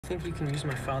think you can use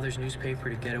my father's newspaper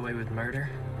to get away with murder?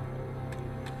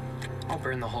 I'll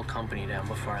burn the whole company down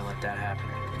before I let that happen.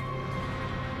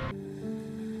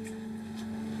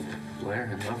 Blair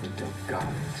had love with Dope God.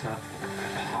 It's not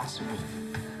possible.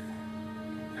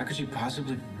 How could you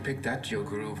possibly pick that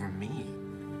joker over me?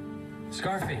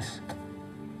 Scarface,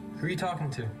 who are you talking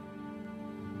to?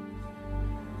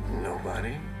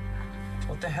 Nobody.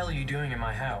 What the hell are you doing in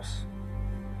my house?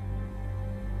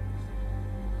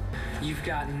 You've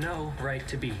got no right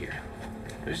to be here.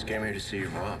 I just came here to see your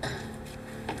mom.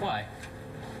 Why?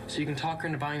 So you can talk her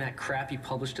into buying that crap you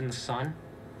published in the Sun?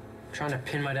 Trying to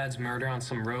pin my dad's murder on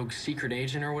some rogue secret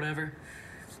agent or whatever?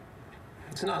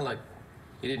 It's not like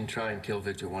you didn't try and kill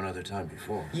Victor one other time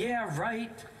before. Yeah,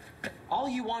 right. All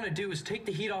you want to do is take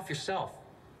the heat off yourself.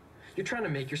 You're trying to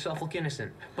make yourself look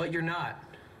innocent, but you're not.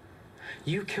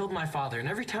 You killed my father, and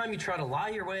every time you try to lie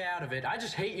your way out of it, I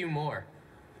just hate you more.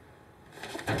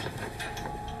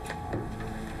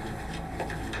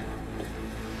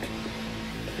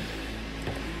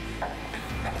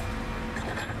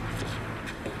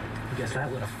 I guess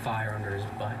that lit a fire under his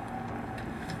butt.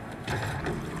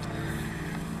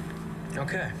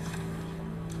 Okay,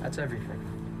 that's everything.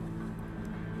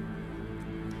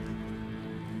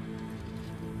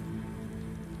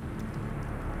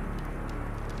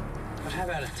 But how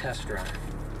about a test run?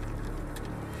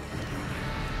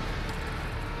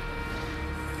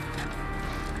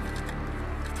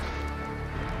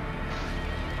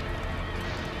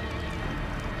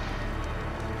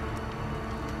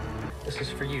 This is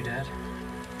for you, Dad.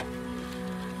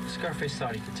 Scarface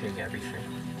thought he could take everything.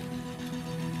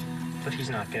 But he's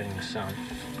not getting the Sun.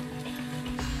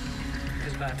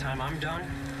 Because by the time I'm done,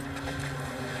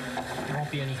 there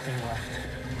won't be anything left.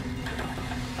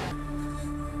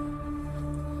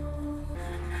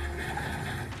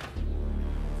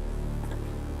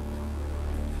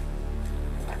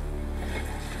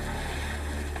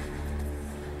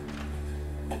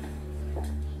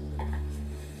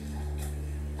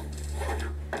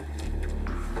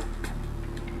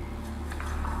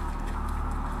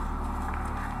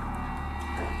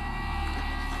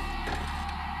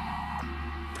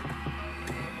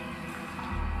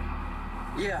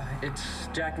 Yeah, it's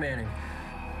Jack Manning.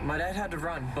 My dad had to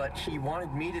run, but he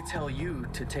wanted me to tell you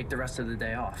to take the rest of the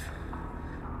day off.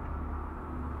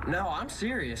 No, I'm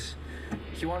serious.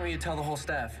 He wanted me to tell the whole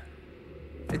staff.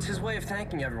 It's his way of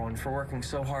thanking everyone for working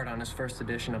so hard on his first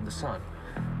edition of The Sun.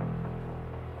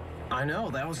 I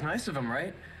know, that was nice of him,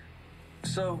 right?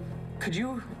 So, could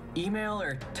you email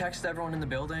or text everyone in the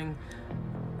building?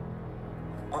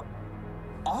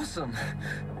 Awesome.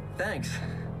 Thanks.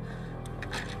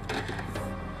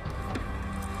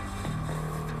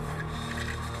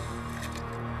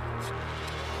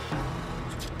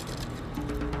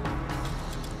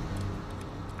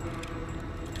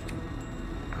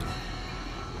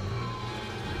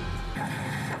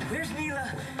 Where's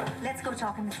Neela? Let's go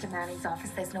talk in Mr. Manning's office.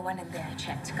 There's no one in there. I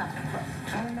checked. Come.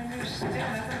 I don't understand.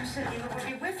 I thought you said Neela would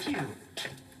be with you.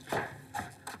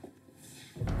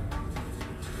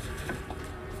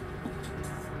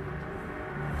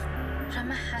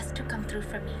 Rama has to come through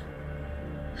for me.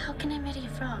 How can I marry a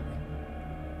frog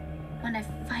when I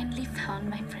finally found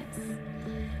my prince?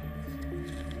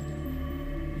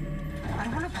 I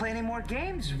don't want to play any more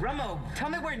games. Rummo, tell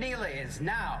me where Neela is,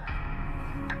 now.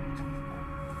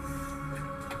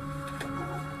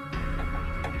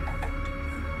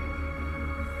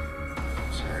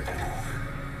 Sorry,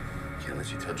 can't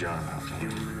let you tell John about you.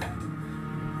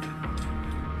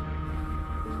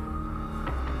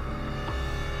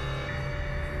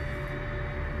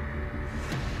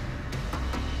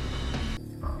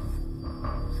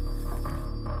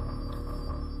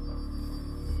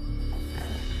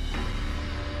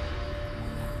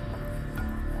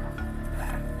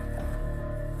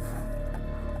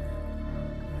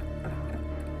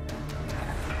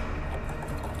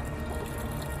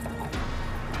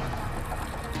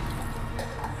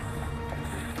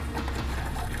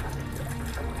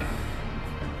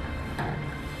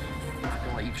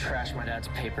 You trash my dad's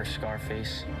paper,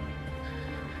 Scarface.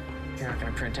 You're not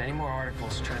gonna print any more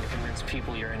articles trying to convince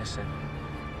people you're innocent.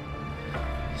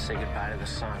 Say goodbye to the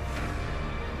Sun.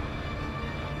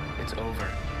 It's over.